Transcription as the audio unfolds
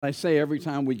I say every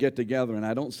time we get together, and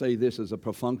I don't say this as a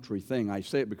perfunctory thing, I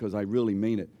say it because I really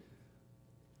mean it.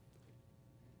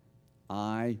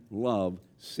 I love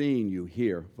seeing you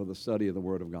here for the study of the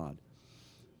Word of God.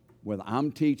 Whether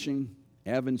I'm teaching,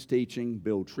 Evan's teaching,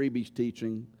 Bill Treby's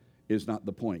teaching, is not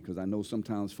the point, because I know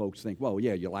sometimes folks think, well,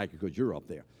 yeah, you like it because you're up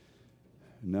there.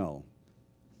 No.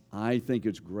 I think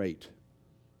it's great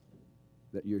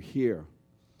that you're here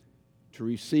to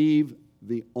receive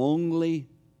the only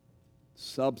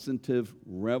substantive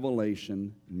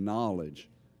revelation knowledge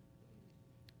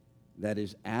that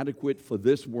is adequate for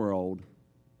this world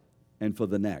and for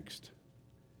the next.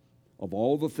 Of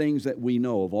all the things that we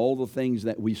know, of all the things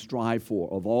that we strive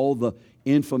for, of all the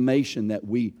information that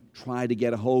we try to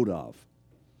get a hold of,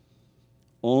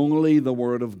 only the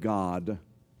Word of God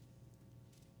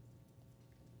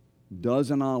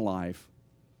does in our life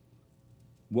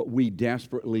what we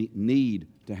desperately need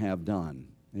to have done.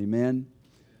 Amen?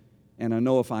 And I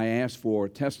know if I asked for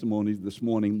testimony this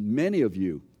morning, many of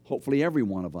you, hopefully every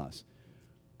one of us,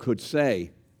 could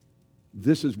say,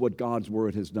 this is what God's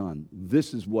Word has done.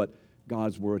 This is what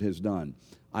God's Word has done.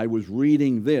 I was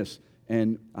reading this,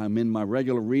 and I'm in my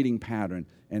regular reading pattern,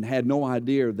 and had no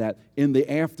idea that in the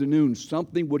afternoon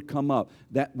something would come up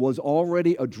that was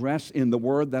already addressed in the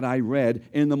Word that I read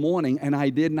in the morning, and I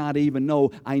did not even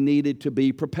know I needed to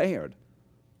be prepared.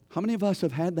 How many of us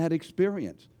have had that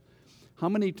experience? How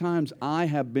many times I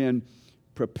have been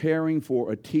preparing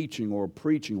for a teaching or a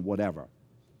preaching, whatever,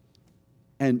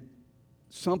 and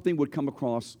something would come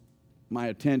across my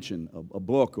attention, a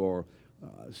book or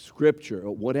scripture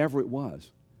or whatever it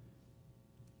was,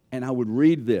 and I would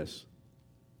read this,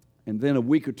 and then a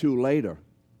week or two later,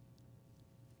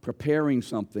 preparing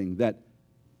something that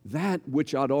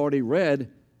which I'd already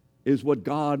read is what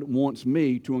God wants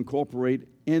me to incorporate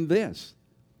in this.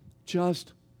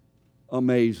 Just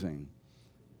amazing.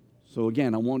 So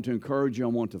again, I want to encourage you, I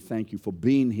want to thank you for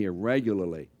being here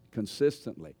regularly,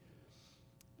 consistently.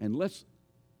 And let's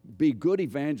be good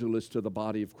evangelists to the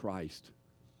body of Christ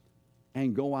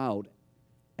and go out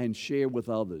and share with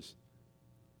others.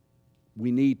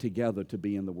 We need together to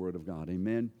be in the Word of God.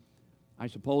 Amen? I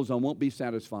suppose I won't be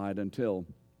satisfied until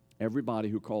everybody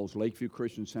who calls Lakeview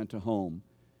Christian Center home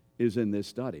is in this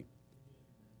study.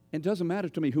 It doesn't matter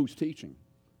to me who's teaching.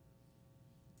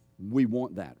 We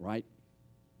want that, right?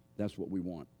 That's what we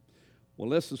want. Well,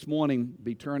 let's this morning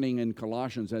be turning in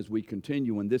Colossians as we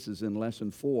continue, and this is in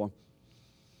lesson 4.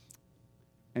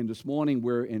 And this morning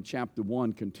we're in chapter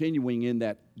 1, continuing in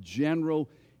that general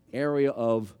area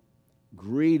of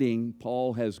greeting.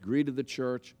 Paul has greeted the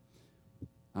church.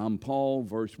 I'm Paul,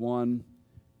 verse 1.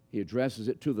 He addresses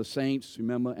it to the saints,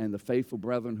 remember, and the faithful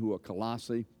brethren who are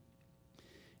Colossae.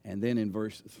 And then in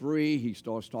verse 3, he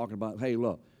starts talking about, hey,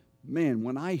 look, man,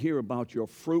 when I hear about your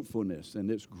fruitfulness and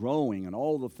it's growing and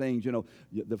all the things, you know,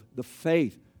 the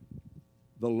faith,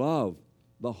 the love,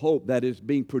 the hope that is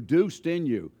being produced in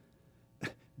you,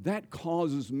 that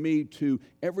causes me to,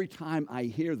 every time I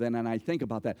hear that and I think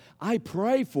about that, I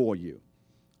pray for you.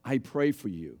 I pray for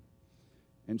you.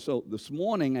 And so this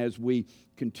morning, as we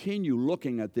continue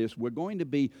looking at this, we're going to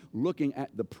be looking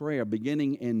at the prayer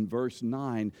beginning in verse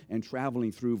 9 and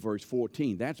traveling through verse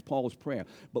 14. That's Paul's prayer.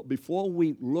 But before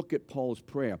we look at Paul's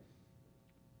prayer,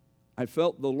 I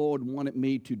felt the Lord wanted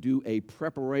me to do a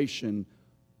preparation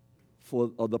for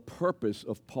the purpose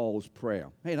of Paul's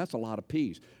prayer. Hey, that's a lot of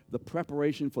P's. The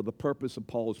preparation for the purpose of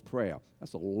Paul's prayer.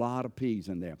 That's a lot of P's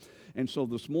in there. And so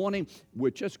this morning, we're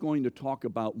just going to talk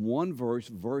about one verse,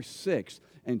 verse 6,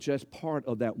 and just part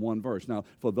of that one verse. Now,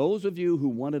 for those of you who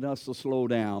wanted us to slow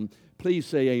down, please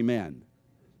say amen.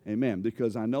 Amen.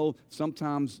 Because I know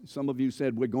sometimes some of you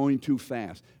said we're going too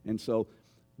fast. And so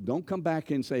don't come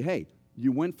back and say, hey,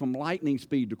 you went from lightning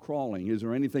speed to crawling. Is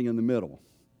there anything in the middle?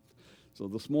 So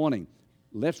this morning,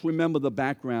 let's remember the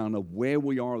background of where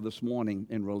we are this morning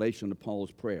in relation to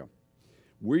Paul's prayer.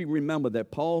 We remember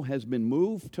that Paul has been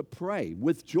moved to pray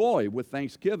with joy, with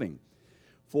thanksgiving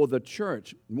for the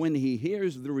church when he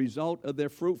hears the result of their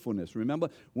fruitfulness. Remember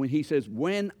when he says,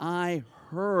 when I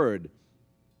heard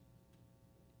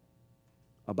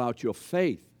about your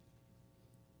faith,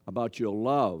 about your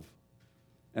love,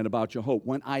 and about your hope,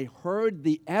 when I heard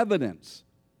the evidence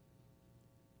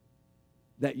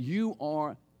that you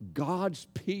are God's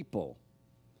people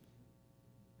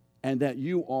and that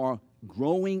you are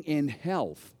growing in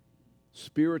health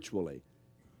spiritually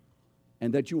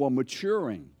and that you are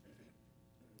maturing.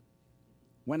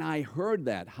 When I heard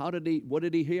that, what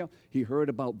did he hear? He heard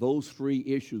about those three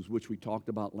issues which we talked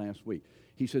about last week.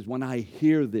 He says, when I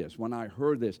hear this, when I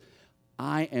heard this,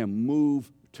 I am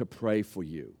moved to pray for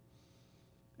you.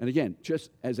 And again,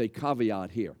 just as a caveat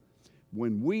here,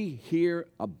 when we hear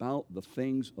about the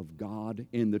things of God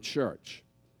in the church,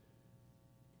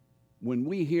 when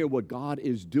we hear what God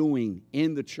is doing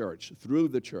in the church, through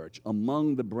the church,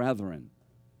 among the brethren,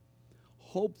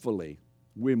 hopefully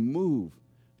we're moved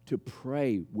to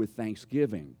pray with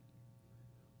thanksgiving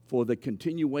for the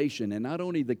continuation, and not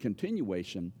only the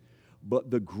continuation,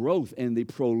 but the growth and the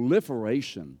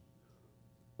proliferation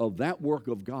of that work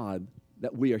of God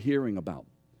that we are hearing about.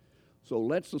 So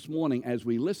let's this morning, as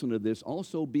we listen to this,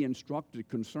 also be instructed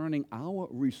concerning our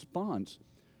response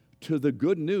to the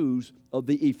good news of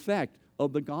the effect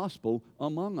of the gospel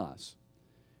among us.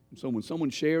 And so when someone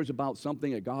shares about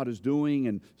something that God is doing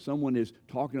and someone is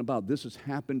talking about this has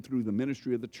happened through the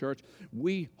ministry of the church,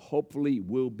 we hopefully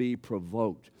will be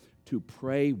provoked to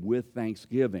pray with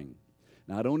thanksgiving.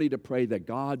 Not only to pray that,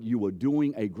 God, you are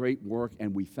doing a great work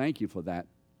and we thank you for that,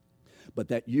 but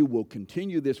that you will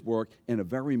continue this work in a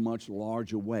very much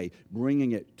larger way,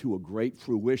 bringing it to a great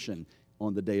fruition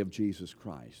on the day of Jesus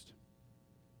Christ.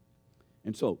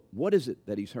 And so, what is it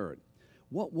that he's heard?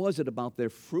 What was it about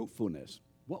their fruitfulness?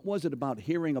 What was it about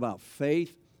hearing about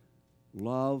faith,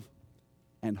 love,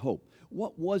 and hope?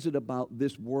 What was it about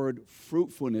this word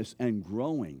fruitfulness and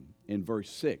growing in verse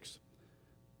 6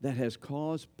 that has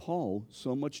caused Paul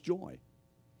so much joy?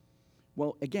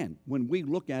 Well, again, when we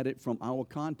look at it from our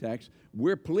context,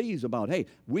 we're pleased about, hey,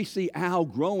 we see Al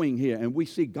growing here, and we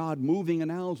see God moving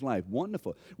in Al's life.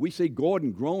 Wonderful. We see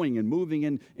Gordon growing and moving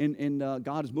in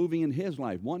God is moving in his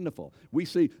life. Wonderful. We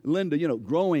see Linda,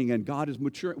 growing, and God is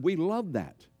maturing. We love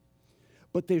that.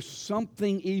 But there's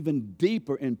something even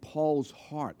deeper in Paul's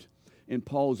heart, in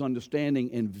Paul's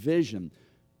understanding and vision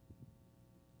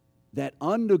that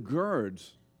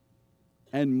undergirds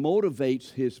and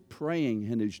motivates his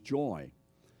praying and his joy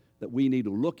that we need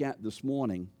to look at this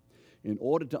morning in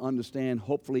order to understand,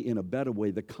 hopefully in a better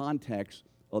way, the context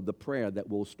of the prayer that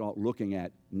we'll start looking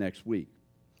at next week.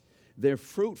 Their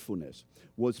fruitfulness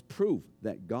was proof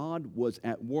that God was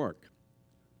at work.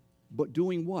 But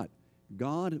doing what?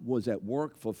 God was at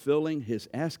work fulfilling his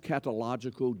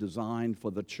eschatological design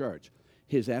for the church.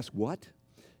 His what?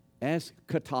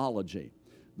 Eschatology.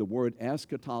 The word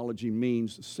eschatology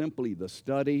means simply the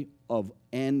study of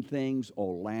end things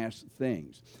or last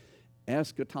things.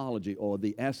 Eschatology, or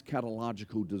the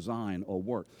eschatological design or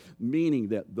work, meaning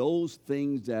that those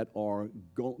things that are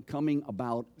coming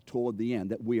about toward the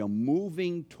end, that we are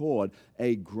moving toward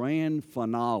a grand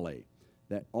finale,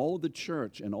 that all the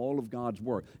church and all of God's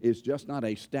work is just not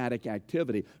a static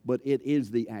activity, but it is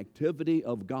the activity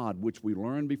of God, which we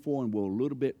learned before and we'll a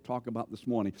little bit talk about this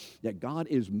morning, that God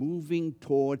is moving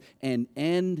toward an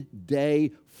end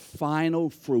day final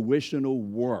fruitional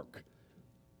work.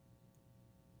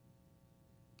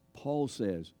 Paul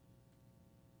says,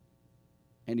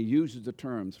 and he uses the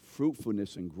terms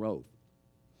fruitfulness and growth.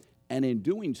 And in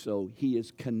doing so, he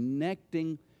is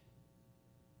connecting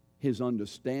his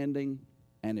understanding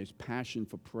and his passion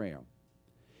for prayer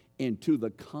into the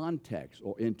context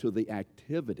or into the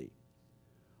activity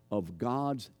of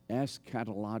God's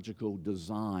eschatological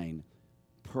design,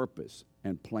 purpose,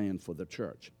 and plan for the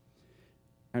church.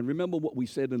 And remember what we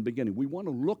said in the beginning. We want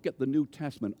to look at the New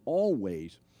Testament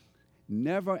always,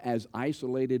 never as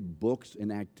isolated books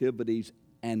and activities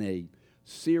and a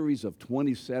series of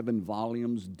 27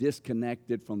 volumes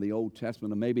disconnected from the Old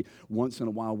Testament, and maybe once in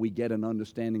a while we get an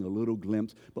understanding, a little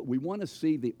glimpse, but we want to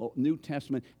see the New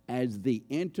Testament as the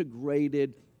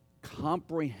integrated,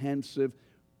 comprehensive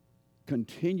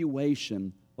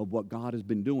continuation of what God has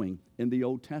been doing in the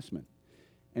Old Testament.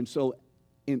 And so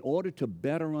in order to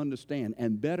better understand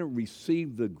and better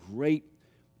receive the great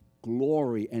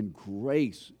glory and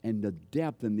grace and the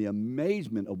depth and the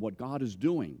amazement of what God is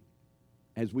doing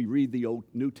as we read the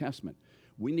New Testament,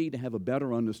 we need to have a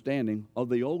better understanding of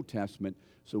the Old Testament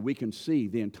so we can see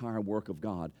the entire work of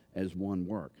God as one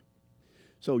work.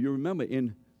 So you remember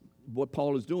in what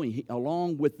Paul is doing,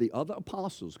 along with the other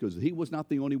apostles, because he was not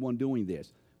the only one doing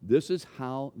this, this is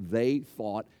how they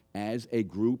thought as a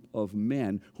group of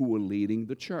men who were leading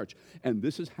the church. And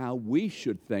this is how we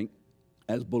should think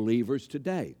as believers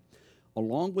today.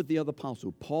 Along with the other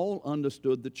apostles, Paul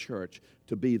understood the church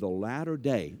to be the latter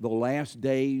day, the last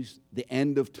days, the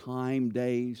end of time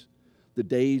days, the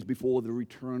days before the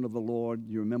return of the Lord.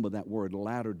 You remember that word,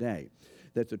 latter day.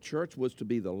 That the church was to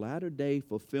be the latter day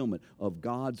fulfillment of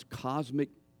God's cosmic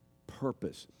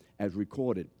purpose as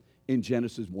recorded in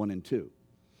Genesis 1 and 2.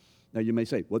 Now you may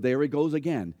say, well, there it goes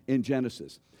again in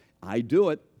Genesis. I do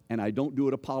it, and I don't do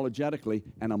it apologetically,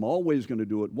 and I'm always going to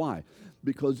do it. Why?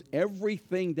 Because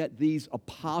everything that these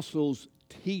apostles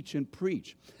teach and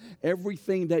preach,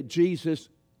 everything that Jesus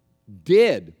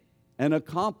did and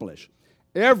accomplished,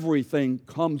 Everything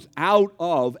comes out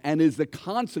of and is the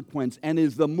consequence and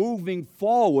is the moving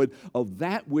forward of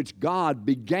that which God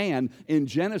began in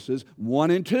Genesis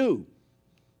 1 and 2.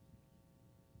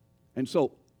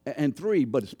 And 3,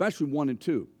 but especially 1 and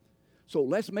 2. So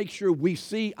let's make sure we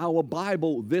see our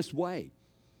Bible this way,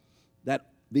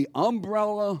 that the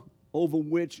umbrella over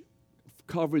which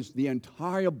covers the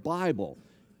entire Bible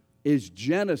is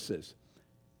Genesis,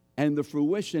 and the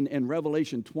fruition in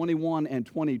Revelation 21 and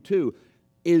 22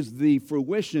 is the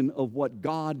fruition of what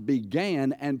God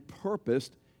began and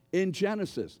purposed in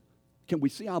Genesis. Can we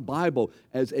see our Bible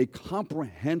as a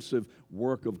comprehensive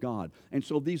work of God? And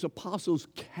so these apostles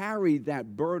carry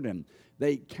that burden.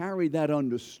 They carry that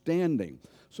understanding.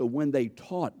 So when they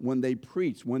taught, when they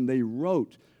preached, when they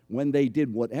wrote, when they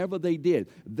did whatever they did,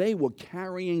 they were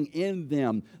carrying in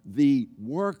them the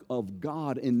work of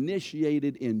God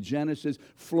initiated in Genesis,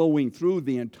 flowing through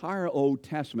the entire Old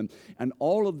Testament, and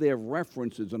all of their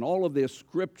references and all of their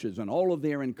scriptures and all of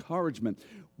their encouragement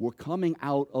were coming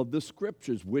out of the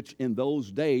scriptures, which in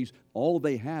those days, all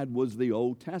they had was the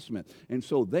Old Testament. And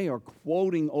so they are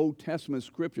quoting Old Testament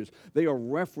scriptures. They are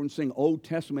referencing Old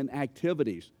Testament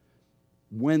activities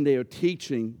when they are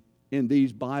teaching in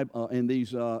these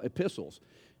epistles.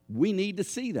 We need to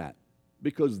see that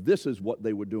because this is what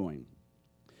they were doing.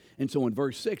 And so in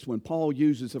verse 6, when Paul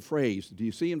uses a phrase, do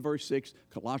you see in verse 6,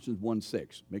 Colossians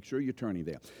 1:6? Make sure you're turning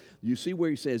there. You see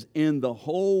where he says, in the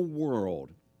whole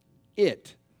world,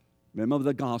 it, remember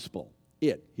the gospel,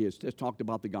 it, he has just talked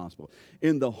about the gospel.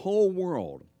 In the whole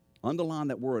world, underline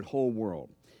that word, whole world,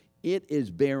 it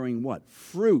is bearing what?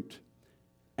 Fruit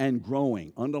and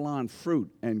growing. Underline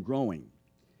fruit and growing.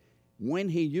 When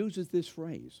he uses this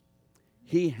phrase,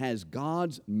 he has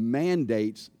God's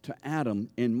mandates to Adam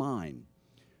in mind.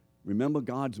 Remember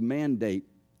God's mandate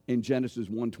in Genesis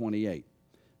 1:28.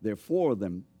 There are 4 of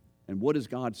them, and what does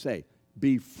God say?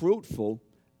 Be fruitful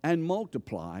and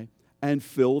multiply and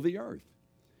fill the earth.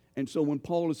 And so when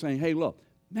Paul is saying, hey, look,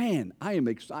 man, I am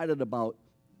excited about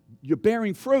you're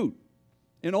bearing fruit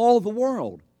in all the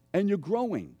world, and you're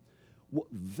growing. Well,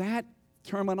 that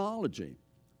terminology,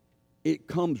 it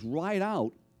comes right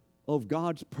out of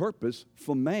God's purpose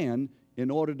for man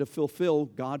in order to fulfill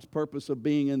God's purpose of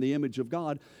being in the image of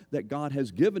God that God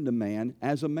has given to man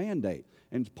as a mandate.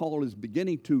 And Paul is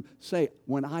beginning to say,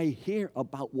 when I hear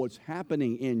about what's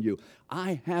happening in you,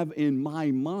 I have in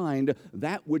my mind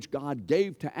that which God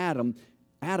gave to Adam.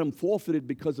 Adam forfeited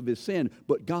because of his sin,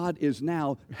 but God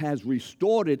has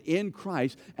restored it in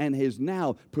Christ and is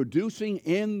now producing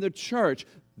in the church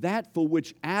that for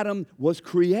which Adam was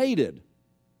created.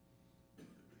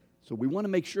 So we want to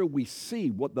make sure we see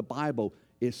what the Bible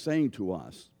is saying to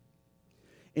us.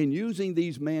 In using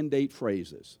these mandate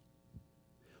phrases,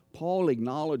 Paul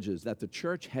acknowledges that the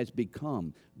church has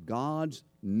become God's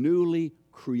newly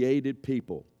created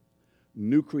people.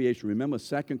 New creation. Remember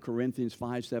 2 Corinthians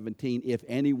 5:17, if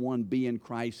anyone be in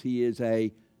Christ, he is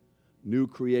a new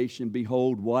creation.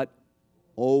 Behold, what?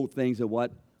 Old things are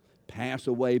what? Pass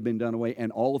away, been done away,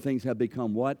 and all things have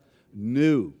become what?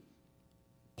 New.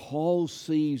 Paul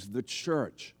sees the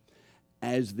church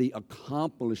as the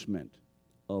accomplishment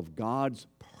of God's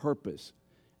purpose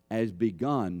as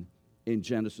begun in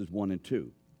Genesis 1 and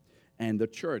 2. And the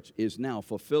church is now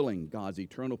fulfilling God's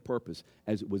eternal purpose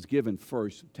as it was given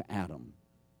first to Adam.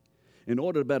 In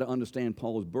order to better understand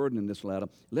Paul's burden in this letter,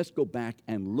 let's go back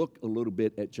and look a little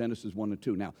bit at Genesis 1 and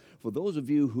 2. Now, for those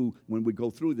of you who, when we go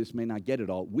through this, may not get it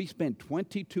all, we spent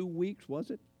 22 weeks,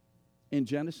 was it, in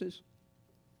Genesis?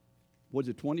 Was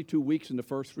it 22 weeks in the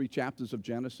first 3 chapters of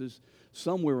Genesis?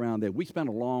 Somewhere around there. We spent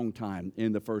a long time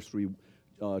in the first three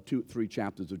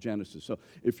chapters of Genesis. So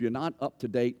if you're not up to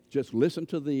date, just listen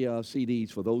to the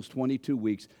CDs for those 22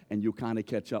 weeks, and you'll kind of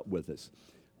catch up with us.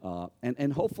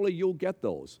 And hopefully you'll get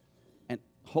those. And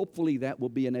hopefully that will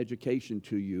be an education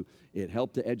to you. It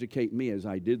helped to educate me as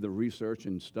I did the research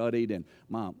and studied, and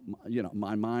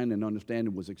my mind and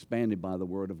understanding was expanded by the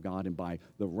Word of God and by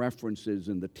the references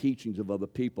and the teachings of other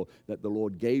people that the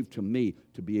Lord gave to me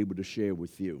to be able to share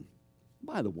with you.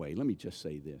 By the way, let me just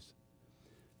say this.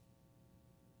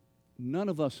 None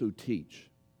of us who teach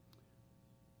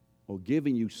are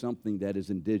giving you something that is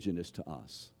indigenous to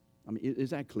us. I mean,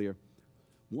 is that clear?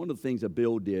 One of the things that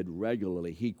Bill did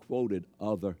regularly, he quoted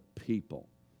other people.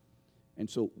 And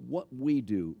so what we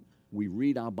do, we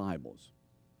read our Bibles.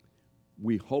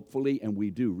 We hopefully, and we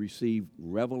do, receive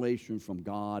revelation from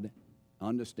God,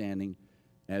 understanding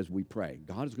as we pray.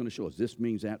 God is going to show us this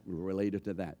means that, related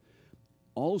to that.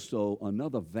 Also,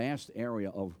 another vast area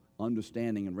of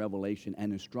understanding and revelation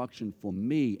and instruction for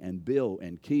me and Bill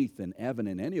and Keith and Evan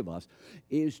and any of us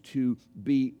is to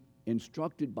be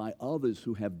instructed by others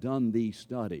who have done these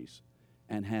studies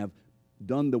and have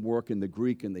done the work in the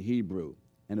Greek and the Hebrew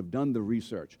and have done the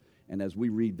research. And as we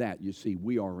read that, you see,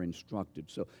 we are instructed.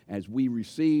 So as we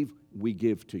receive, we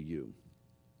give to you.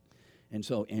 And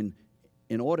so in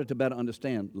order to better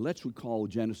understand, let's recall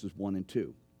Genesis 1 and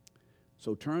 2.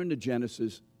 So turn to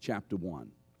Genesis chapter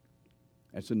 1.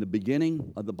 That's in the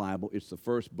beginning of the Bible. It's the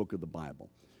first book of the Bible.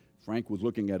 Frank was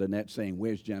looking at Annette saying,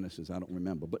 where's Genesis? I don't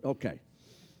remember, but okay.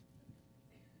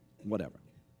 Whatever.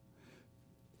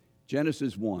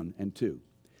 Genesis 1 and 2.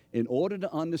 In order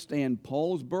to understand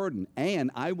Paul's burden, and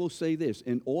I will say this,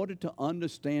 in order to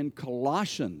understand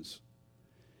Colossians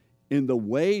in the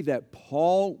way that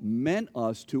Paul meant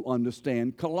us to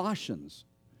understand Colossians,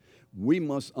 we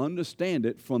must understand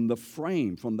it from the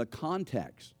frame, from the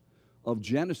context of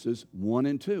Genesis 1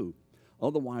 and 2.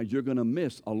 Otherwise, you're going to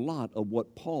miss a lot of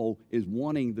what Paul is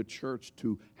wanting the church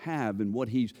to have and what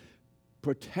he's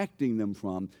protecting them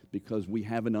from, because we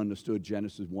haven't understood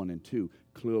Genesis 1 and 2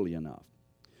 clearly enough.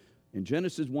 In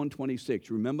Genesis 1:26,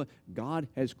 remember, God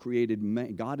has created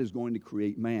man, God is going to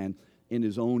create man in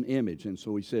his own image. And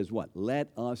so he says what? Let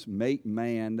us make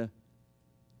man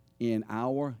in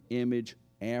our image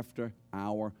after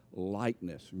our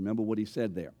likeness. Remember what he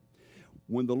said there.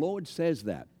 When the Lord says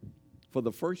that, for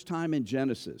the first time in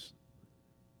Genesis,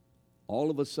 all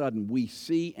of a sudden we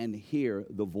see and hear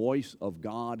the voice of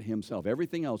God himself.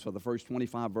 Everything else for the first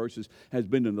 25 verses has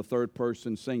been in the third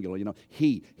person singular. You know,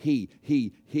 he.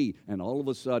 And all of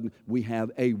a sudden we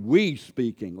have a we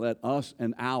speaking, let us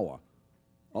and our.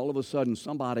 All of a sudden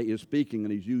somebody is speaking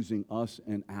and he's using us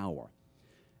and our.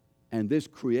 And this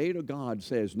Creator God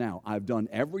says, now, I've done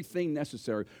everything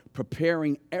necessary,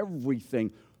 preparing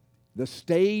everything. The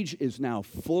stage is now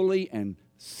fully and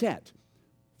set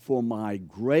for my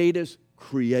greatest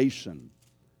creation.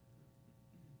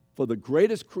 For the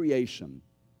greatest creation,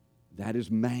 that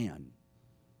is man.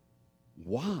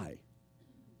 Why?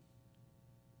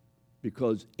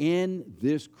 Because in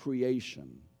this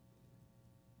creation,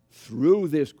 through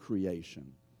this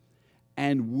creation,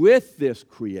 and with this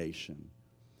creation,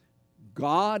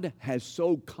 God has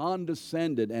so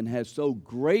condescended and has so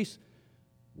grace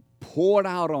poured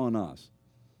out on us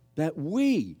that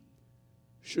we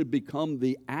should become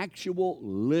the actual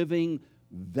living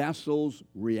vessels,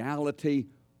 reality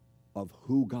of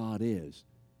who God is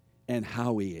and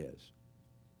how he is.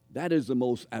 That is the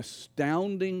most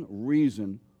astounding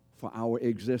reason for our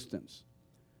existence.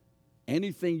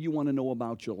 Anything you want to know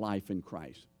about your life in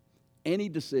Christ, any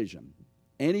decision,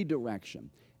 any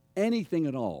direction, anything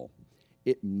at all,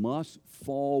 it must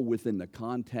fall within the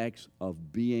context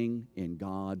of being in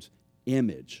God's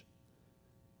image.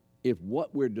 If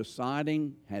what we're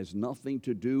deciding has nothing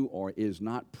to do or is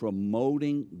not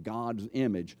promoting God's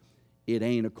image, it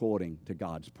ain't according to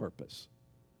God's purpose.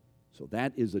 So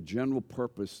that is a general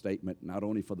purpose statement, not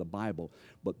only for the Bible,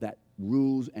 but that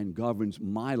rules and governs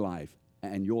my life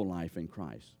and your life in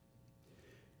Christ.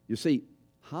 You see,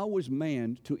 how was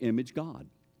man to image God?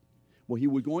 Well, he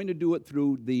was going to do it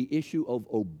through the issue of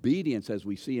obedience, as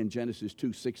we see in Genesis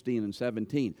 2:16 and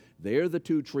 17. There are the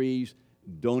two trees.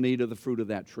 Don't eat of the fruit of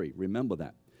that tree. Remember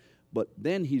that. But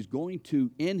then he's going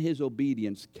to, in his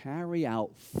obedience, carry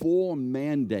out 4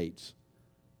 mandates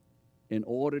in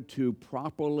order to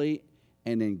properly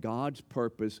and in God's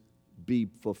purpose be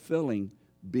fulfilling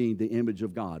being the image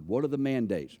of God. What are the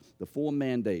mandates? The 4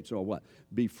 mandates are what?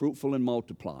 Be fruitful and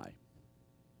multiply.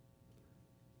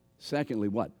 Secondly,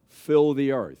 what? Fill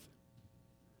the earth.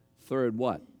 Third,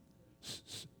 what?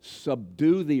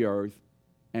 Subdue the earth.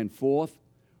 And fourth,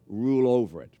 rule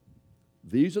over it.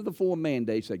 These are the 4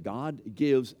 mandates that God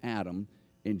gives Adam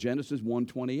in Genesis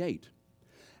 1:28.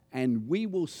 And we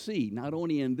will see, not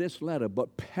only in this letter,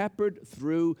 but peppered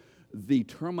through the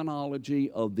terminology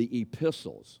of the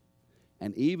epistles,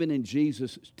 and even in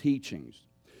Jesus' teachings,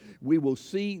 we will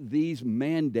see these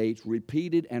mandates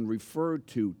repeated and referred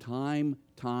to time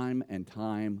and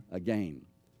time again.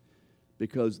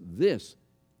 Because this,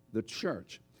 the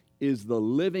church, is the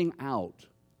living out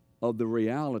of the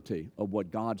reality of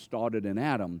what God started in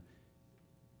Adam,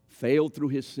 failed through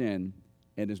his sin,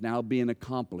 and is now being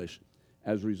accomplished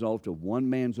as a result of one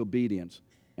man's obedience,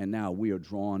 and now we are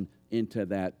drawn into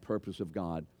that purpose of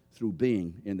God through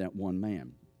being in that one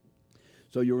man.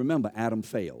 So you remember, Adam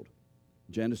failed.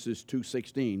 Genesis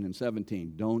 2:16 and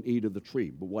 17, don't eat of the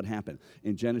tree. But what happened?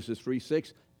 In Genesis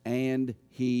 3:6, and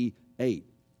he ate.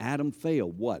 Adam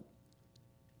failed what?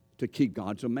 To keep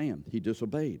God's command. He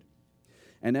disobeyed.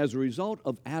 And as a result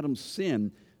of Adam's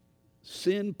sin,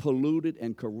 sin polluted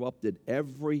and corrupted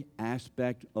every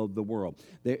aspect of the world.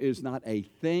 There is not a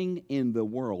thing in the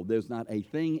world, there's not a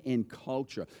thing in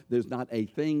culture, there's not a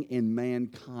thing in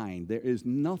mankind, there is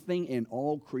nothing in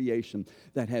all creation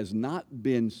that has not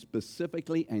been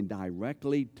specifically and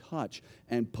directly touched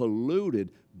and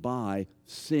polluted by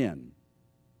sin.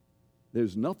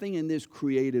 There's nothing in this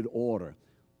created order,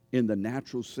 in the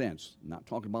natural sense, not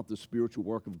talking about the spiritual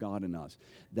work of God in us,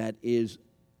 that is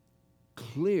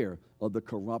clear of the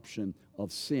corruption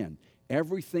of sin.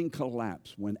 Everything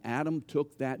collapsed. When Adam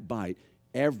took that bite,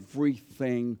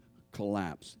 everything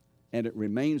collapsed. And it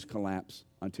remains collapsed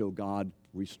until God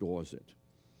restores it.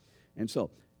 And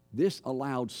so, this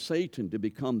allowed Satan to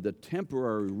become the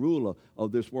temporary ruler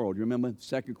of this world. You remember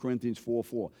 2 Corinthians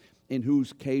 4:4, in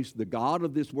whose case the God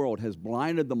of this world has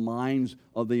blinded the minds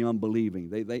of the unbelieving,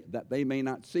 that they may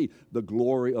not see the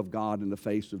glory of God in the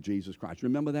face of Jesus Christ.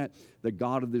 Remember that? The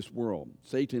God of this world.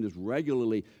 Satan is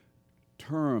regularly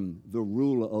termed the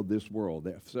ruler of this world.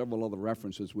 There are several other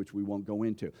references which we won't go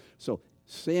into. So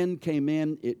sin came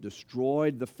in, it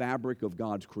destroyed the fabric of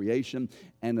God's creation,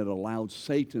 and it allowed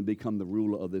Satan to become the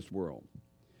ruler of this world.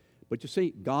 But you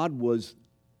see, God was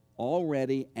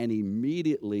already and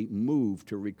immediately moved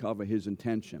to recover his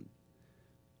intention.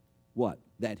 What?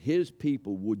 That his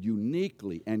people would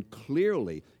uniquely and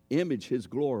clearly image his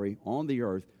glory on the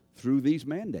earth through these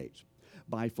mandates.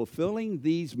 By fulfilling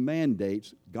these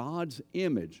mandates, God's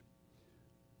image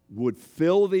would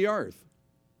fill the earth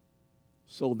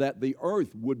so that the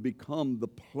earth would become the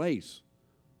place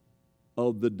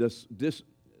of the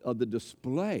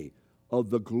display of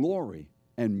the glory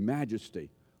and majesty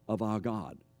of our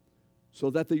God. So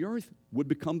that the earth would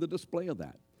become the display of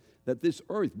that. That this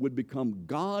earth would become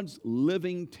God's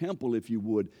living temple, if you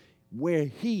would, where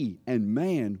he and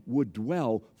man would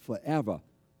dwell forever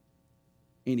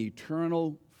in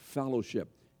eternal fellowship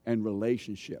and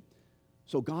relationship.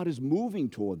 So God is moving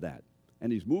toward that.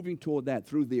 And he's moving toward that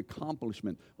through the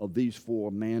accomplishment of these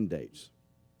 4 mandates.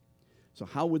 So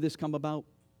how would this come about?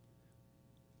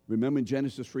 Remember in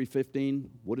Genesis 3:15,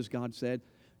 what has God said?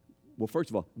 Well, first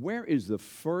of all, where is the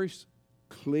first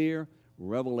clear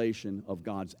revelation of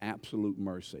God's absolute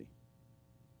mercy?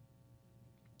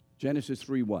 Genesis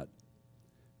 3 what?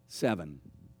 7.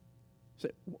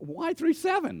 Why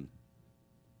 3:7?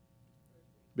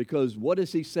 Because what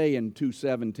does he say in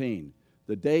 2:17?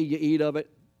 The day you eat of it,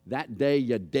 that day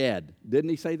you're dead. Didn't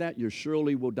he say that? You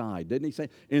surely will die. Didn't he say,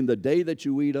 in the day that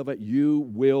you eat of it, you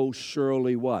will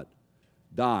surely what?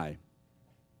 Die.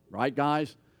 Right,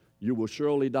 guys? You will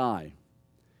surely die.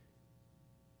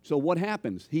 So what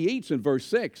happens? He eats in verse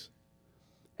 6.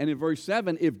 And in verse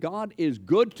 7, if God is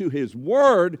good to his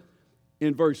word,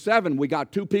 in verse 7, we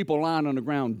got 2 people lying on the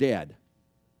ground dead.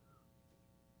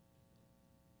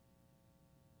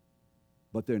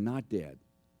 But they're not dead.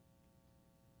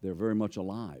 They're very much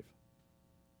alive.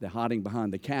 They're hiding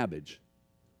behind the cabbage.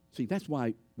 See, that's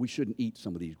why we shouldn't eat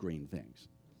some of these green things.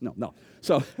 No.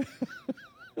 So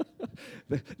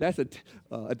that's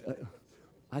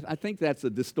I think that's a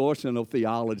distortion of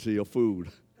theology of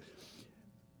food.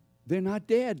 They're not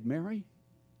dead, Mary.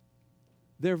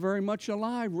 They're very much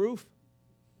alive, Ruth.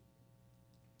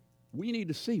 We need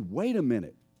to see, wait a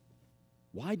minute,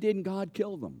 why didn't God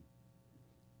kill them?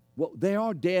 Well, they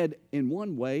are dead in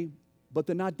one way, but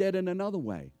they're not dead in another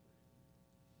way.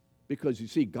 Because you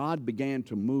see, God began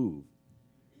to move.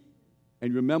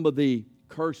 And remember the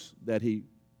curse that he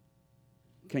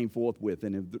came forth with.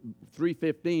 And in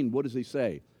 3:15, what does he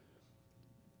say?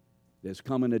 There's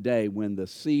coming a day when the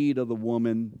seed of the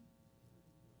woman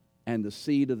and the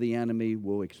seed of the enemy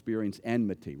will experience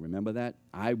enmity. Remember that?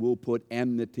 I will put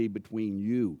enmity between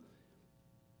you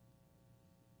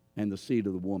and the seed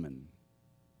of the woman,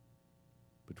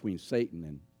 between Satan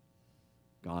and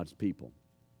God's people.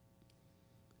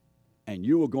 And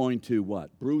you are going to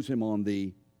what? Bruise him on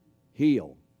the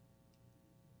heel.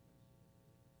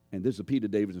 And this is a Peter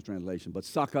Davidson's translation. But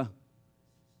sucker,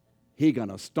 he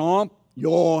gonna stomp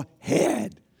your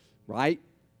head. Right?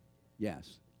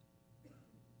 Yes.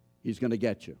 He's gonna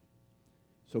get you.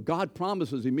 So God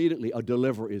promises immediately a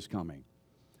deliverer is coming.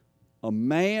 A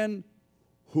man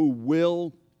who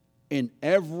will, in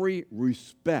every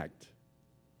respect,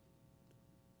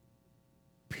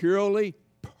 purely,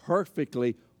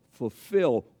 perfectly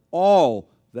fulfill all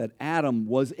that Adam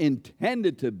was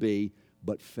intended to be,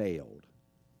 but failed.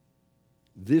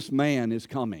 This man is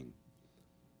coming.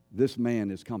 This man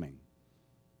is coming.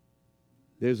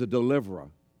 There's a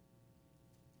deliverer,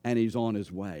 and he's on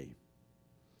his way.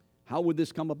 How would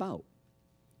this come about?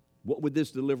 What would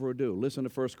this deliverer do? Listen to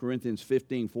 1 Corinthians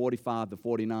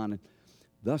 15:45-49.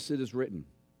 Thus it is written,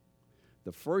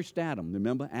 The first Adam,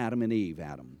 remember Adam and Eve,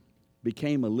 Adam,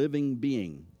 became a living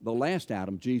being. The last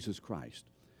Adam, Jesus Christ,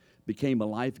 became a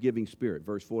life-giving spirit.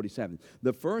 Verse 47.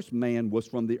 The first man was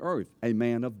from the earth, a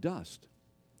man of dust.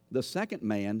 The second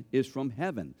man is from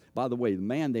heaven. By the way, the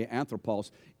man there,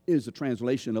 anthropos, is a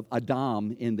translation of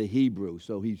Adam in the Hebrew.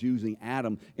 So he's using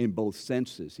Adam in both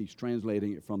senses. He's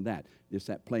translating it from that. It's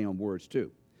that play on words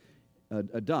too.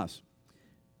 Dust.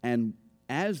 And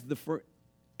as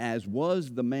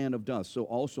was the man of dust, so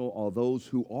also are those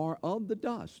who are of the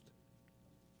dust.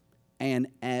 And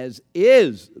as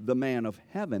is the man of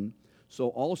heaven, so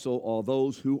also are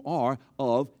those who are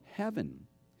of heaven.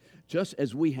 Just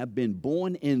as we have been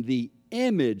born in the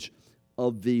image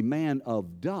of the man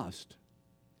of dust,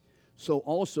 so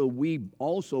also we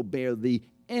also bear the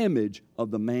image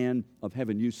of the man of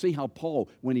heaven. You see how Paul,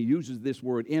 when he uses this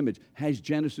word image, has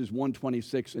Genesis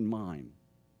 1:26 in mind.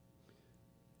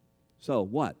 So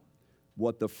what?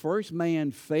 What the first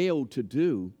man failed to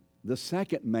do, the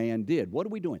second man did. What are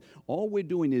we doing? All we're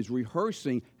doing is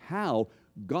rehearsing how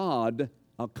God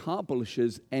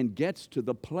accomplishes and gets to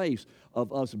the place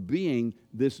of us being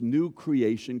this new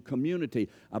creation community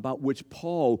about which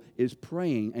Paul is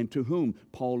praying and to whom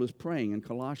Paul is praying in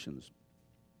Colossians.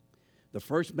 The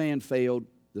first man failed,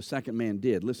 the second man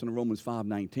did. Listen to Romans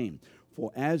 5:19.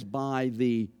 For as by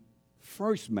the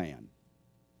first man,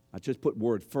 I just put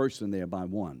word first in there by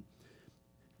one,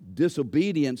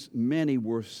 disobedience many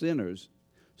were sinners,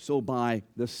 so by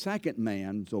the second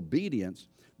man's obedience,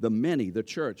 the many, the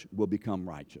church, will become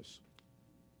righteous.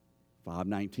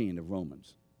 5:19 of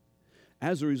Romans.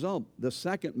 As a result, the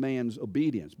second man's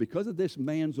obedience, because of this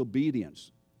man's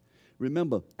obedience,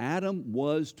 remember, Adam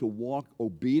was to walk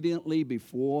obediently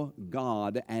before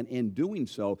God, and in doing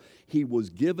so, he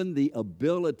was given the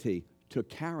ability to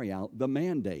carry out the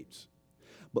mandates.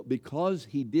 But because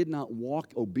he did not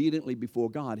walk obediently before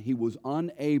God, he was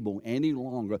unable any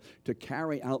longer to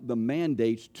carry out the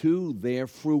mandates to their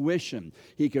fruition.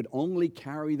 He could only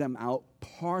carry them out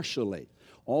partially.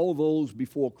 All those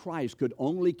before Christ could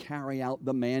only carry out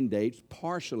the mandates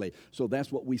partially. So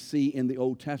that's what we see in the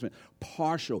Old Testament.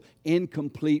 Partial,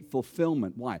 incomplete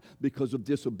fulfillment. Why? Because of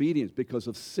disobedience, because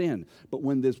of sin. But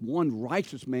when this one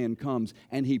righteous man comes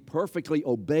and he perfectly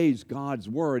obeys God's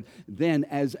word, then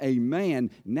as a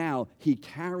man, now he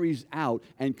carries out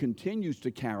and continues to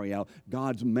carry out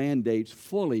God's mandates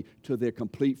fully to their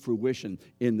complete fruition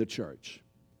in the church.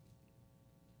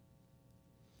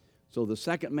 So the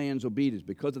second man's obedience,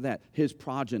 because of that, his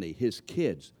progeny, his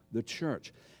kids, the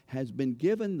church, has been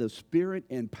given the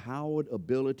Spirit-empowered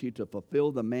ability to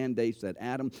fulfill the mandates that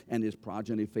Adam and his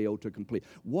progeny failed to complete.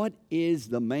 What is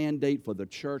the mandate for the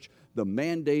church? The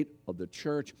mandate of the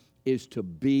church is to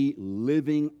be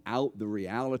living out the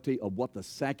reality of what the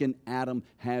second Adam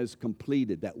has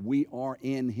completed, that we are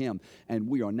in him, and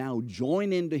we are now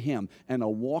joined into him and are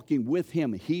walking with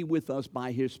him, he with us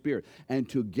by his Spirit. And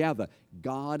together,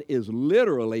 God is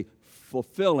literally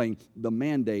fulfilling the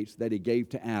mandates that he gave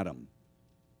to Adam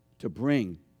to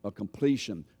bring a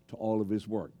completion to all of his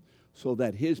work, so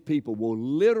that his people will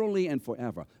literally and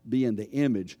forever be in the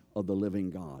image of the living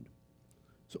God.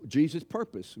 So Jesus'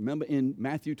 purpose, remember in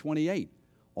Matthew 28,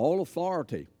 all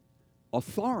authority,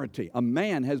 a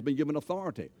man has been given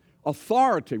authority.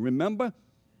 Authority, remember?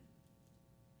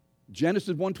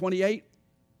 Genesis 1:28,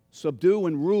 subdue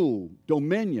and rule,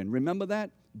 dominion, remember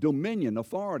that? Dominion,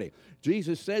 authority.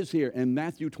 Jesus says here in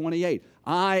Matthew 28,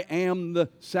 I am the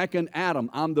second Adam.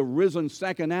 I'm the risen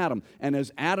second Adam. And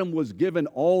as Adam was given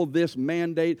all this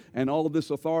mandate and all this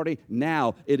authority,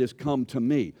 now it has come to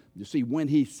me. You see, when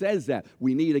he says that,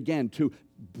 we need again to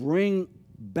go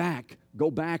back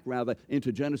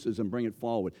into Genesis and bring it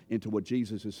forward into what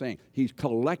Jesus is saying. He's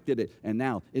collected it, and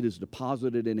now it is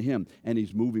deposited in him, and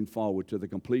he's moving forward to the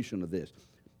completion of this.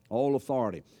 All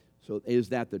authority. So is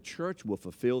that the church will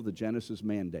fulfill the Genesis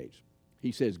mandates.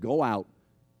 He says, go out,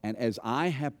 and as I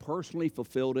have personally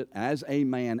fulfilled it as a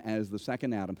man, as the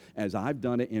second Adam, as I've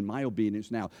done it in my obedience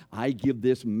now, I give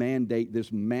this mandate,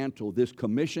 this mantle, this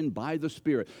commission by the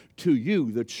Spirit to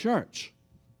you, the church.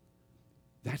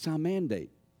 That's our mandate.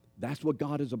 That's what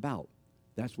God is about.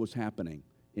 That's what's happening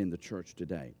in the church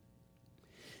today.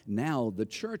 Now the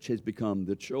church has become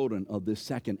the children of this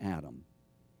second Adam.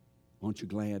 Aren't you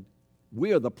glad?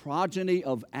 We are the progeny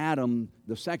of Adam,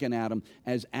 the second Adam,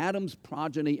 as Adam's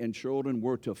progeny and children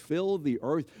were to fill the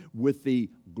earth with the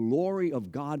glory of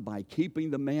God by keeping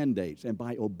the mandates and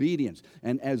by obedience.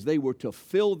 And as they were to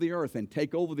fill the earth and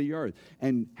take over the earth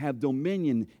and have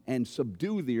dominion and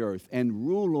subdue the earth and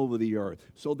rule over the earth,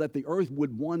 so that the earth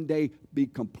would one day be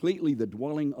completely the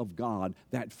dwelling of God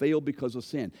that failed because of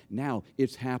sin. Now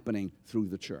it's happening through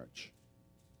the church.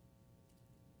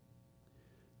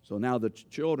 So now the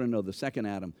children of the second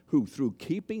Adam, who through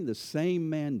keeping the same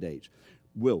mandates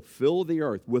will fill the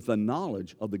earth with the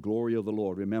knowledge of the glory of the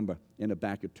Lord. Remember in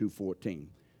Habakkuk 2:14,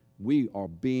 we are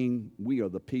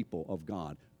the people of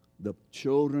God, the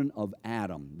children of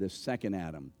Adam, the second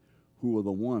Adam, who are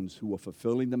the ones who are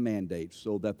fulfilling the mandate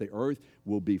so that the earth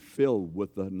will be filled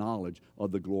with the knowledge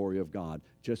of the glory of God,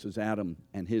 just as Adam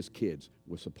and his kids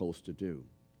were supposed to do.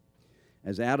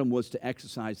 As Adam was to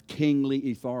exercise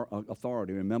kingly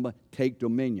authority, remember, take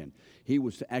dominion. He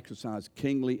was to exercise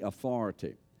kingly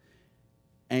authority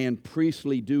and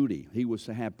priestly duty. He was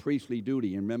to have priestly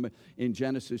duty. And remember in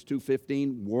Genesis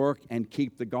 2:15, work and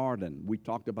keep the garden. We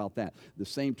talked about that. The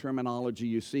same terminology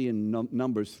you see in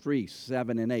Numbers 3,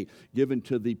 7, and 8, given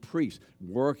to the priest.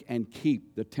 Work and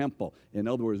keep the temple. In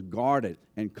other words, guard it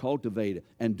and cultivate it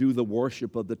and do the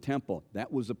worship of the temple.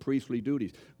 That was the priestly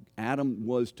duties. Adam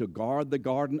was to guard the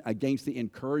garden against the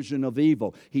incursion of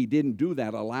evil. He didn't do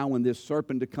that, allowing this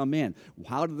serpent to come in.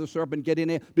 How did the serpent get in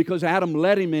there? Because Adam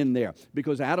let him in there.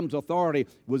 Because Adam's authority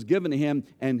was given to him,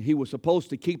 and he was supposed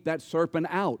to keep that serpent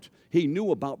out. He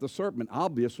knew about the serpent,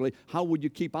 obviously. How would you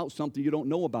keep out something you don't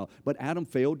know about? But Adam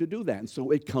failed to do that, and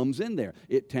so it comes in there.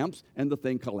 It tempts, and the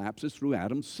thing collapses through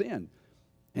Adam's sin.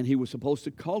 And he was supposed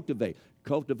to cultivate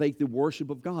the worship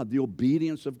of God, the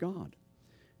obedience of God.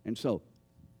 And so,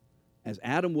 as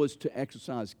Adam was to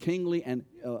exercise kingly and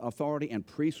authority and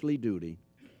priestly duty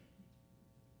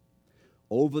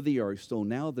over the earth, so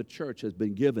now the church has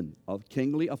been given of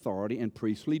kingly authority and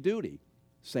priestly duty.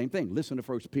 Same thing. Listen to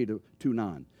 1 Peter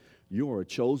 2:9. You are a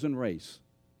chosen race,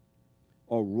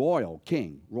 a royal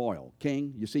king.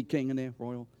 You see king in there,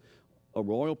 royal? A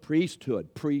royal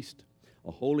priesthood, priest,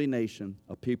 a holy nation,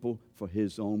 a people for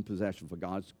his own possession, for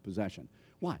God's possession.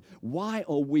 Why? Why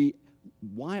are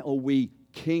we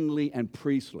kingly and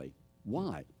priestly?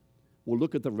 Why? Well,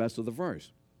 look at the rest of the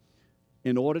verse.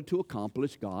 In order to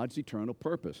accomplish God's eternal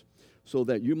purpose, so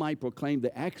that you might proclaim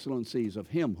the excellencies of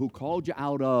him who called you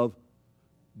out of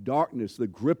darkness, the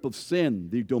grip of sin,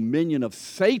 the dominion of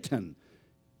Satan,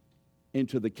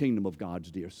 into the kingdom of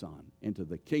God's dear Son, into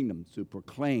the kingdom to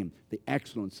proclaim the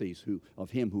excellencies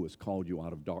of him who has called you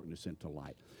out of darkness into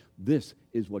light. This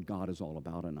is what God is all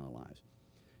about in our lives.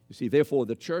 You see, therefore,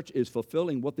 the church is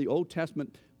fulfilling what the Old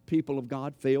Testament people of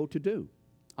God failed to do.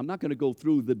 I'm not going to go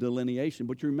through the delineation,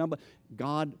 but you remember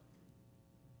God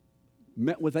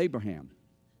met with Abraham.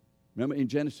 Remember in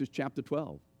Genesis chapter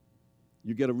 12.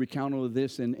 You get a recounting of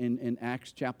this in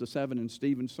Acts chapter 7 in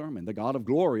Stephen's sermon. The God of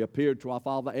glory appeared to our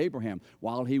father Abraham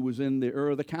while he was in the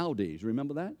Ur of the Chaldees.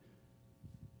 Remember that?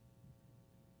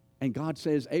 And God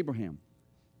says, Abraham,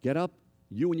 get up,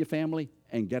 you and your family,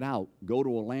 and get out. Go to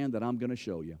a land that I'm going to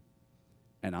show you.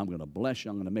 And I'm going to bless you.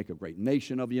 I'm going to make a great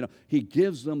nation of you. He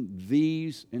gives them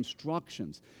these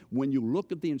instructions. When you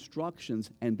look at the instructions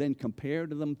and then compare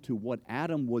them to what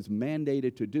Adam was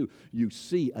mandated to do, you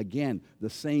see, again, the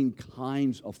same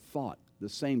kinds of thought, the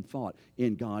same thought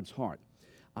in God's heart.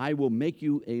 I will make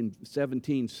you, in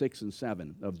 17, 6 and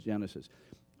 7 of Genesis,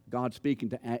 God speaking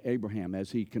to Abraham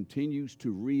as he continues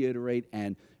to reiterate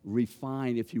and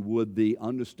refine, if you would, the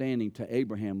understanding to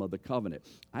Abraham of the covenant.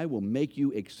 I will make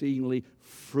you exceedingly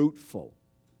fruitful,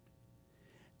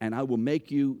 and I will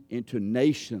make you into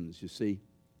nations, you see,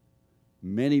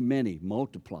 many, many,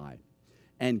 multiply,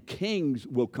 and kings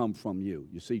will come from you,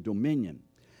 you see, dominion.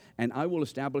 And I will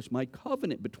establish my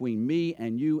covenant between me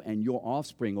and you and your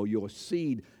offspring, or your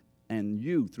seed and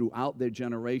you throughout their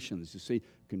generations, you see,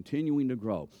 continuing to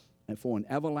grow, and for an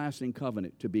everlasting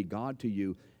covenant to be God to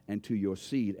you and to your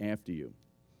seed after you.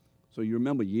 So you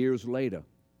remember years later,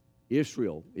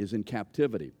 Israel is in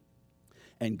captivity,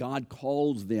 and God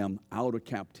calls them out of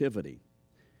captivity.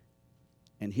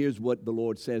 And here's what the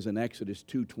Lord says in Exodus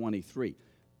 2:23.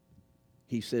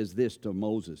 He says this to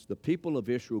Moses: the people of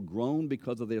Israel groaned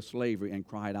because of their slavery and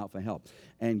cried out for help.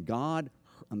 And God,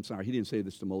 he didn't say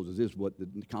this to Moses. This is what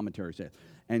the commentary says.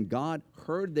 And God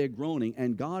heard their groaning,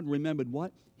 and God remembered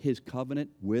what? His covenant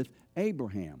with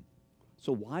Abraham.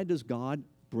 So why does God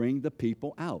bring the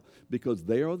people out? Because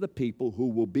they are the people who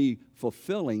will be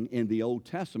fulfilling in the Old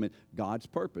Testament God's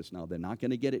purpose. Now, they're not going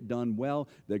to get it done well.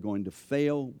 They're going to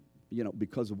fail,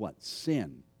 because of what?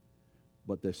 Sin.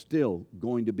 But they're still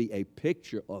going to be a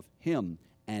picture of him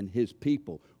and his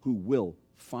people who will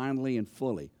finally and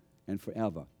fully and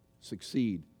forever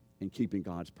succeed in keeping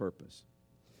God's purpose.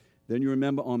 Then you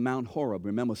remember on Mount Horeb,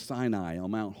 remember Sinai,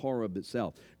 on Mount Horeb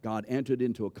itself, God entered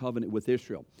into a covenant with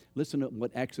Israel. Listen to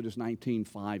what Exodus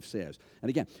 19:5 says. And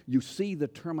again, you see the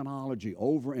terminology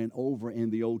over and over in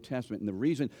the Old Testament. And the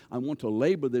reason I want to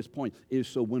labor this point is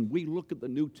so when we look at the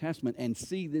New Testament and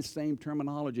see this same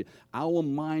terminology, our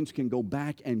minds can go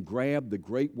back and grab the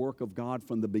great work of God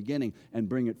from the beginning and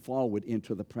bring it forward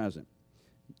into the present.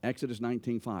 Exodus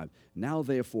 19:5. Now,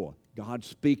 therefore, God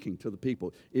speaking to the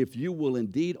people, if you will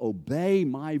indeed obey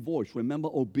my voice, remember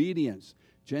obedience,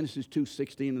 Genesis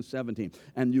 2:16 and 17,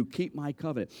 and you keep my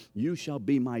covenant, you shall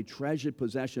be my treasured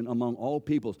possession among all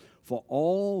peoples, for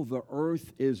all the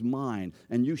earth is mine,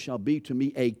 and you shall be to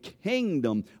me a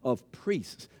kingdom of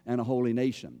priests and a holy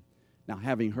nation. Now,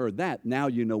 having heard that, now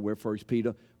you know where 1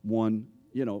 Peter 1,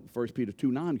 1 Peter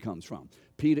 2:9 comes from.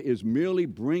 Peter is merely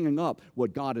bringing up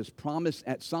what God has promised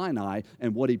at Sinai,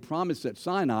 and what he promised at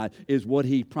Sinai is what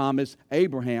he promised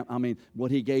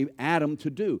what he gave Adam to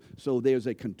do. So there's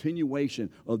a continuation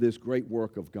of this great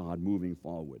work of God moving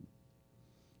forward.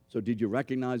 So did you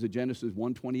recognize the Genesis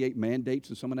 1:28 mandates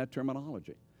and some of that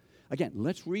terminology? Again,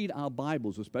 let's read our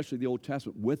Bibles, especially the Old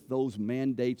Testament, with those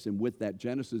mandates and with that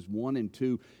Genesis 1 and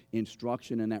 2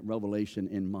 instruction and that revelation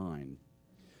in mind.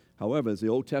 However, as the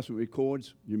Old Testament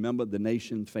records, you remember the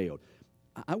nation failed.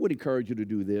 I would encourage you to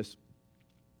do this.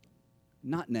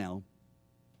 Not now.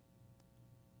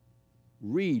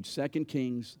 Read 2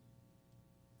 Kings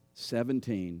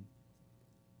 17,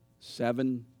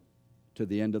 7 to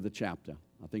the end of the chapter.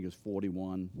 I think it's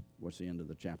 41. What's the end of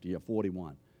the chapter? Yeah,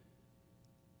 41.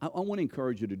 I want to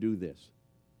encourage you to do this.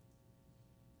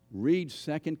 Read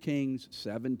 2 Kings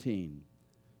 17,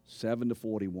 7 to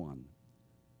 41.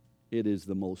 It is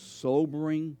the most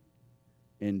sobering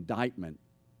indictment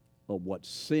of what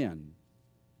sin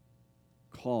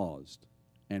caused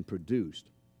and produced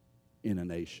in a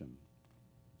nation.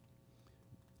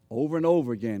 Over and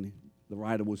over again, the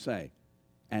writer will say,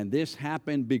 and this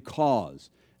happened because,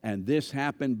 and this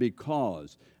happened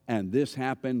because, and this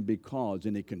happened because.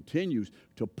 And it continues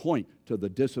to point to the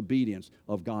disobedience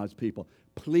of God's people.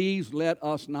 Please let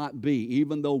us not be,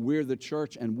 even though we're the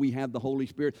church and we have the Holy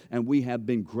Spirit and we have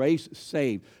been grace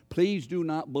saved, please do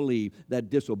not believe that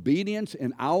disobedience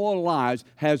in our lives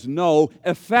has no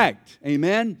effect.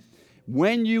 Amen?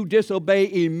 When you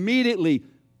disobey immediately,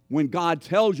 when God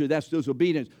tells you that's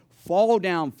disobedience, fall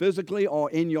down physically or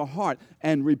in your heart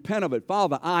and repent of it.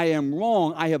 Father, I am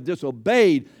wrong. I have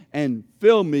disobeyed, and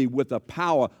fill me with the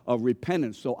power of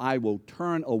repentance so I will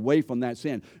turn away from that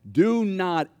sin. Do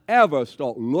not ever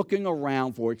start looking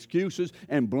around for excuses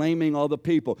and blaming other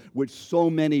people, which so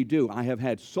many do. I have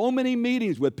had so many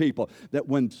meetings with people that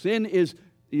when sin is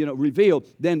revealed,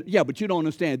 then, but you don't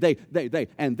understand. They.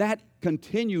 And that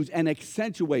continues and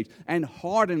accentuates and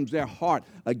hardens their heart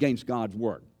against God's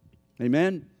word.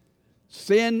 Amen?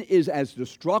 Sin is as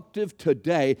destructive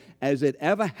today as it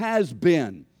ever has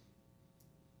been.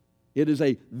 It is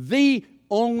the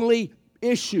only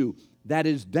issue that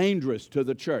is dangerous to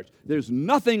the church. There's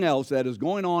nothing else that is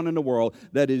going on in the world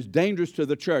that is dangerous to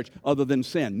the church other than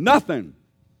sin. Nothing.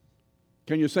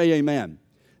 Can you say amen?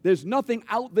 There's nothing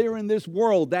out there in this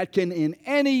world that can in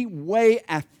any way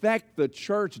affect the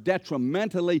church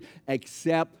detrimentally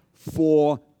except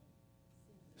for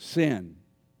sin.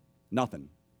 Nothing.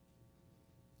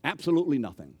 Absolutely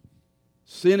nothing.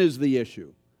 Sin is the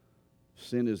issue.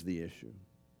 Sin is the issue.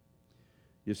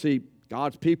 You see,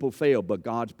 God's people fail, but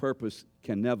God's purpose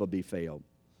can never be failed.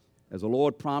 As the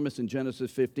Lord promised in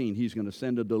Genesis 15, He's going to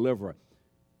send a deliverer,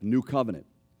 a new covenant.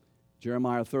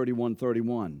 Jeremiah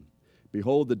 31:31.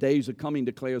 Behold, the days are coming,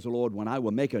 declares the Lord, when I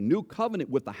will make a new covenant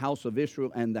with the house of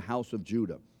Israel and the house of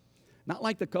Judah. Not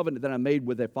like the covenant that I made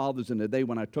with their fathers in the day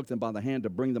when I took them by the hand to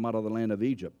bring them out of the land of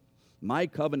Egypt. My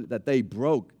covenant that they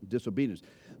broke, disobedience,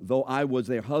 though I was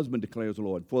their husband, declares the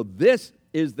Lord. For this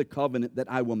is the covenant that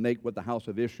I will make with the house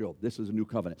of Israel. This is a new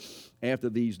covenant. After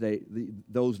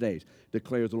those days,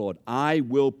 declares the Lord, I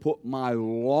will put my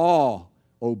law,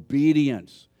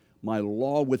 obedience, my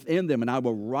law within them, and I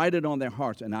will write it on their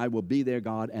hearts, and I will be their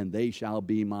God, and they shall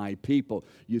be my people.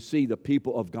 You see, the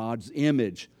people of God's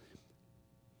image.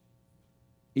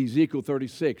 Ezekiel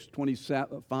 36,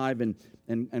 25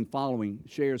 and following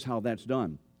shares how that's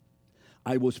done.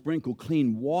 I will sprinkle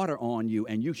clean water on you,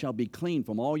 and you shall be clean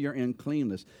from all your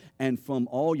uncleanness, and from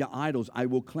all your idols I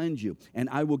will cleanse you, and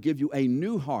I will give you a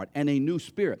new heart and a new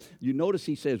spirit. You notice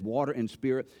he says water and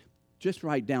spirit. Just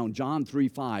write down John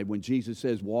 3:5 when Jesus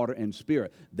says water and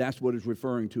spirit. That's what it's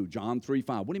referring to, John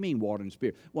 3:5. What do you mean water and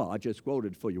spirit? Well, I just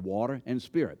quoted for you, water and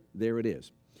spirit. There it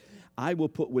is. I will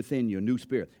put within you a new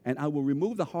spirit, and I will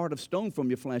remove the heart of stone from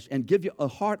your flesh and give you a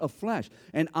heart of flesh.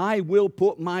 And I will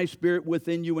put my spirit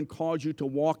within you and cause you to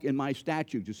walk in my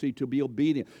statutes, you see, to be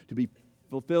obedient, to be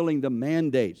fulfilling the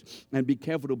mandates, and be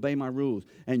careful to obey my rules.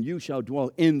 And you shall dwell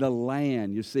in the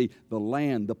land, you see, the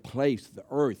land, the place, the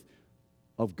earth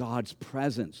of God's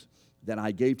presence that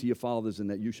I gave to your fathers, and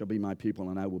that you shall be my people,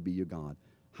 and I will be your God.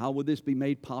 How will this be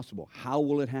made possible? How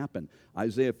will it happen?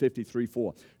 Isaiah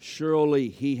 53:4. Surely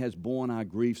he has borne our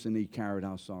griefs and he carried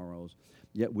our sorrows.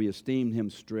 Yet we esteemed him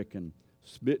stricken,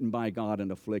 smitten by God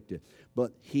and afflicted.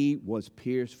 But he was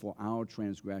pierced for our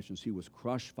transgressions. He was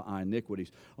crushed for our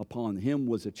iniquities. Upon him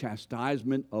was a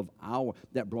chastisement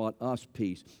that brought us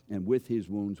peace. And with his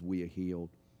wounds we are healed.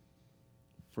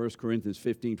 1 Corinthians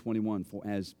 15:21, for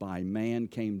as by man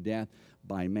came death,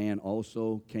 by man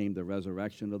also came the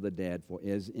resurrection of the dead. For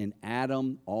as in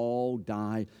Adam all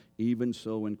die, even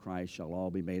so in Christ shall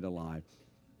all be made alive.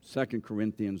 1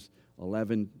 Corinthians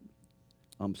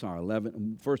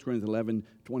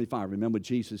 11:25. Remember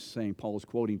Jesus saying, Paul's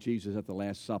quoting Jesus at the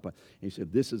Last Supper. He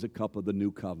said, this is a cup of the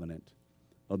new covenant,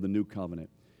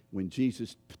 When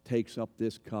Jesus takes up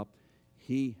this cup,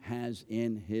 he has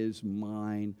in his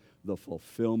mind the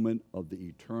fulfillment of the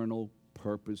eternal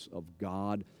purpose of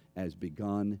God as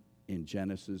begun in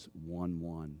Genesis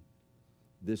 1:1.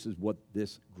 This is what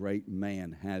this great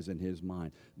man has in his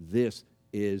mind. This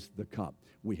is the cup.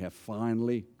 We have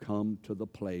finally come to the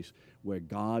place where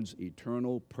God's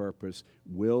eternal purpose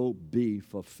will be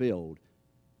fulfilled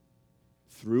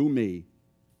through me,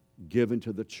 given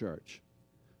to the church.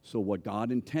 So what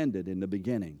God intended in the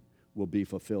beginning will be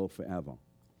fulfilled forever.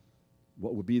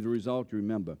 What will be the result?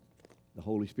 Remember, the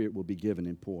Holy Spirit will be given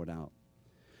and poured out.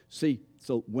 See,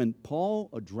 so when Paul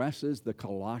addresses the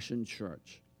Colossian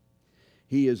church,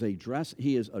 he is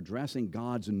addressing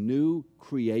God's new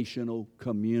creational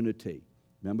community.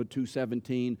 Remember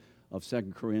 2:17 of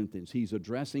 2 Corinthians. He's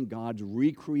addressing God's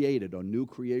recreated or new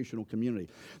creational community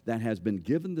that has been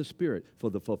given the Spirit for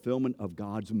the fulfillment of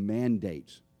God's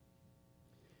mandates.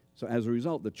 So as a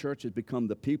result, the church has become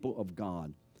the people of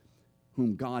God,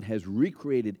 whom God has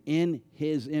recreated in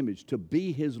his image, to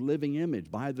be his living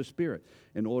image by the Spirit,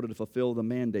 in order to fulfill the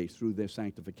mandates through their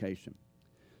sanctification.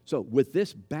 So with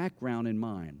this background in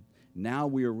mind, now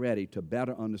we are ready to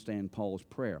better understand Paul's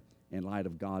prayer in light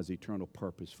of God's eternal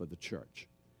purpose for the church.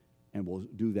 And we'll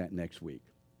do that next week.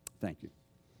 Thank you.